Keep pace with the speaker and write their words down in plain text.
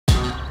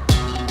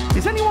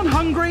Is anyone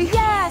hungry?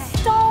 Yeah,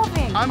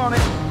 starving. I'm on it.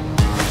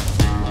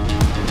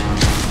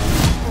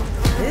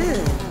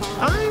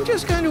 I'm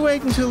just going to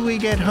wait until we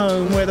get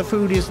home where the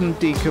food isn't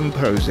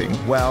decomposing.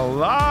 Well,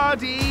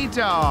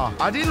 la-dee-da.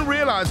 I didn't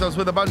realise I was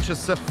with a bunch of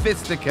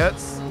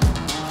sophisticates.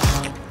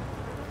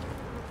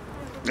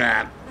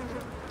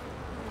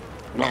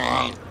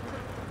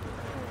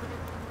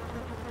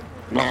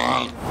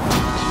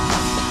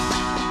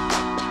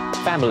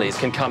 Families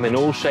can come in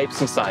all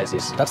shapes and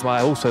sizes. That's why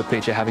I also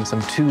picture having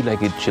some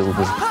two-legged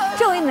children.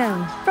 Join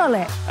them.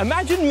 Frolic.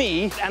 Imagine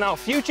me and our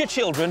future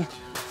children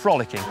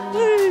frolicking.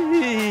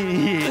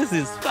 This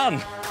is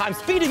fun. I'm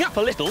speeding up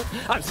a little.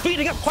 I'm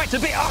speeding up quite a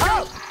bit.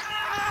 Oh,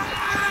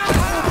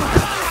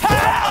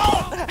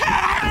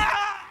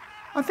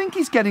 I think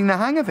he's getting the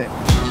hang of it.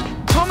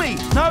 Tommy,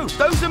 no,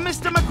 those are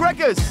Mr.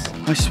 McGregor's.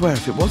 I swear,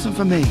 if it wasn't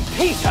for me...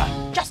 Peter,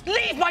 just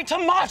leave my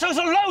tomatoes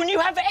alone. You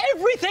have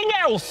everything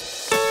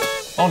else.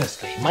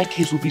 Honestly, my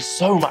kids will be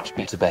so much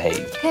better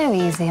behaved. Go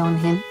easy on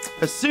him.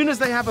 As soon as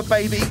they have a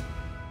baby,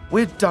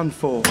 we're done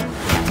for.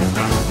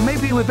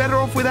 Maybe we're better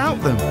off without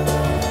them.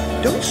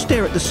 Don't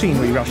stare at the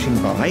scenery rushing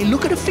by.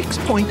 Look at a fixed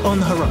point on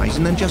the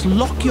horizon and just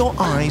lock your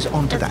eyes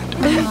onto that.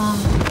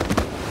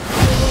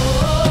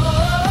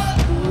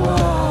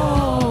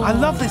 I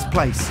love this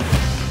place.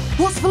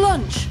 What's for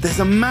lunch? There's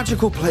a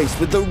magical place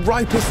with the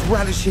ripest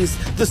radishes,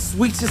 the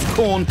sweetest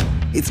corn.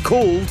 It's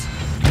called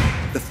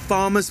the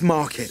Farmer's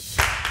Market.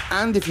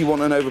 And if you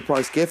want an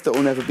overpriced gift that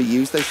will never be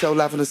used, they sell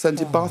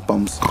lavender-scented bath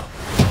bombs.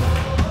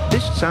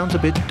 This sounds a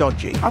bit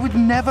dodgy. I would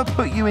never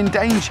put you in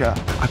danger.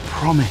 I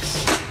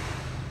promise.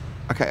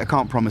 OK, I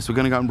can't promise. We're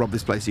going to go and rob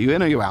this place. Are you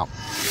in or are you out?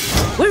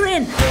 We're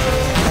in.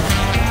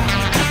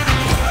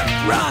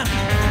 Run!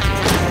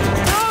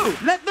 No!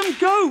 Let them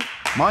go!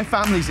 My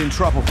family's in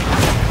trouble.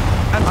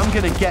 And I'm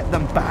going to get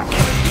them back.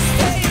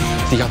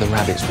 The other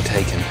rabbits were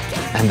taken.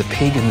 And the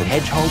pig and the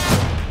hedgehog.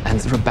 And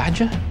the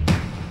badger.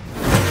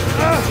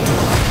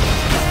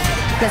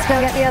 Let's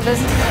go get the others.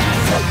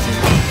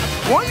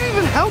 Why are you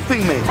even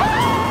helping me?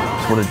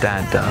 That's what a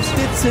dad does.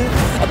 It's a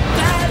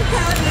bad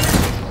habit.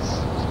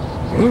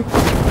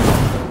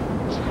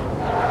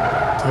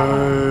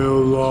 Tail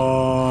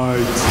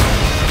light.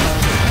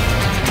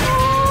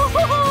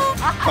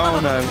 Oh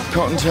no,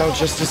 Cottontail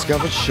just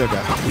discovered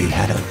sugar. We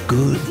had a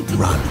good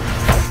run.